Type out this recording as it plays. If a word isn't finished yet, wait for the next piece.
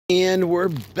And we're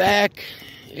back.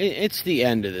 It's the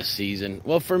end of the season.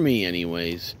 Well, for me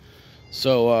anyways.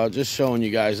 So just showing you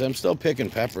guys, I'm still picking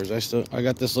peppers. I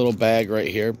got this little bag right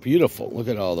here. Beautiful. Look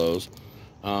at all those.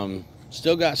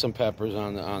 Still got some peppers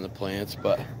on the plants,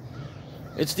 but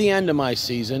it's the end of my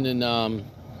season, and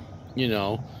you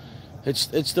know,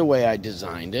 it's the way I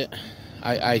designed it.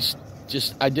 I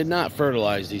did not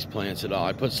fertilize these plants at all.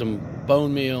 I put some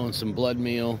bone meal and some blood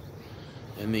meal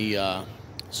in the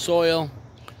soil,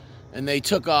 and they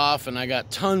took off, and I got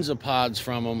tons of pods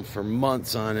from them for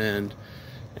months on end.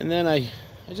 And then I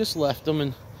just left them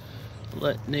and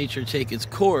let nature take its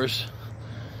course.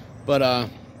 But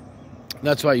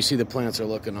that's why you see the plants are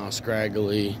looking all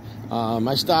scraggly.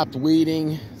 I stopped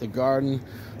weeding the garden.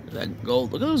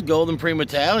 Look at those golden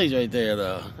primatales right there,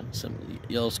 though. Some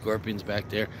yellow scorpions back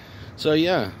there. So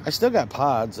yeah, I still got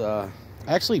pods. I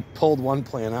actually pulled one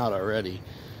plant out already.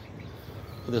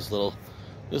 This little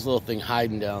thing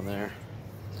hiding down there.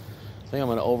 I think I'm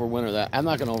going to overwinter that. I'm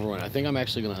not going to overwinter. I think I'm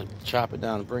actually going to chop it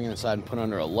down and bring it inside and put it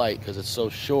under a light because it's so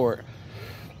short.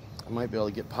 I might be able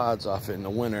to get pods off it in the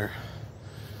winter.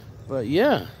 But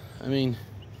yeah, I mean,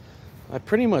 I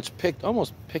pretty much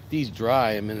almost picked these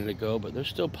dry a minute ago, but they're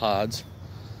still pods.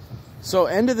 So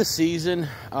end of the season,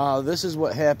 this is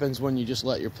what happens when you just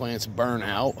let your plants burn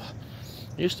out.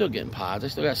 You're still getting pods. I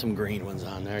still got some green ones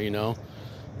on there, you know.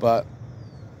 But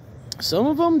some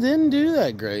of them didn't do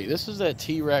that great. This is that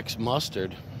T-Rex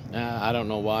mustard. I don't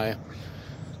know why.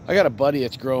 I got a buddy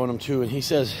that's growing them too, and he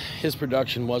says his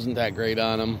production wasn't that great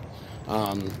on them.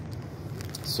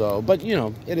 But you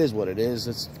know, it is what it is.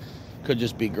 It could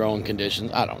just be growing conditions.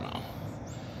 I don't know.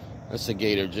 That's the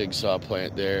Gator Jigsaw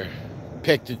plant there.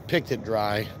 Picked it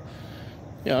dry.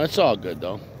 You know, it's all good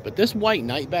though. But this white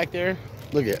knight back there,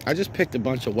 look at it. I just picked a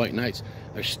bunch of white knights.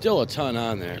 There's still a ton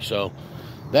on there, so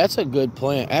that's a good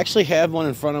plant. I actually have one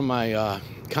in front of my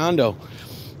condo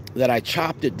that I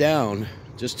chopped it down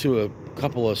just to a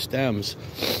couple of stems,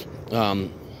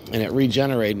 and it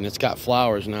regenerated, and it's got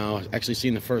flowers now. I've actually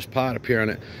seen the first pod appear on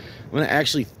it. I'm going to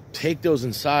actually take those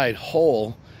inside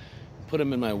whole, put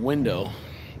them in my window,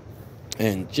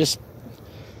 and just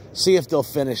see if they'll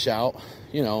finish out.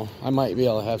 You know, I might be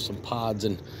able to have some pods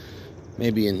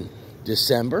maybe in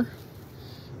December.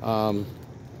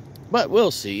 But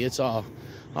we'll see. It's all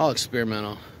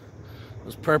experimental.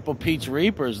 Those Purple Peach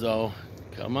Reapers, though,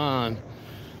 come on.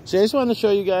 So I just wanted to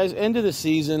show you guys, end of the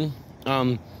season.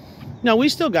 Now, we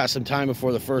still got some time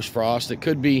before the first frost. It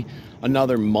could be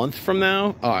another month from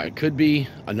now. It could be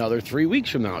another 3 weeks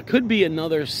from now. It could be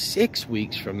another 6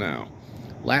 weeks from now.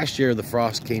 Last year, the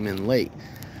frost came in late.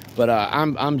 But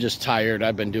I'm just tired.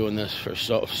 I've been doing this for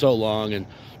so long, and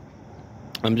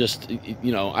I'm just,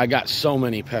 you know, I got so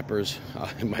many peppers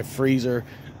in my freezer,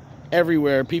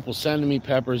 everywhere. People sending me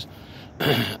peppers.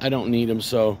 I don't need them,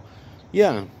 so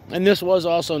yeah. And this was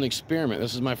also an experiment.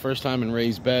 This is my first time in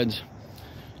raised beds.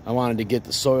 I wanted to get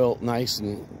the soil nice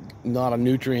and a lot of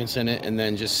nutrients in it, and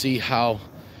then just see how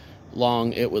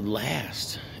long it would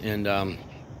last. And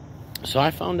so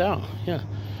I found out, yeah.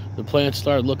 The plants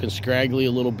started looking scraggly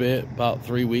a little bit about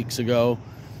 3 weeks ago,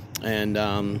 and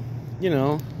you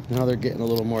know, now they're getting a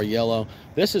little more yellow.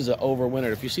 This is an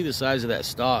overwintered. If you see the size of that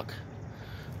stalk,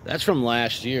 that's from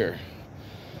last year.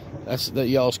 That's the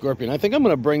yellow scorpion. I think I'm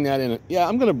going to bring that in. Yeah,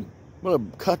 I'm going to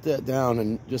cut that down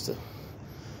and just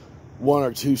 1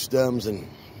 or 2 stems and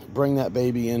bring that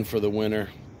baby in for the winter,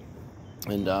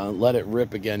 and let it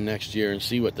rip again next year and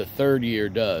see what the 3rd year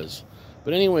does.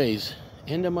 But anyways,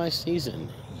 end of my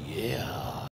season. Yeah.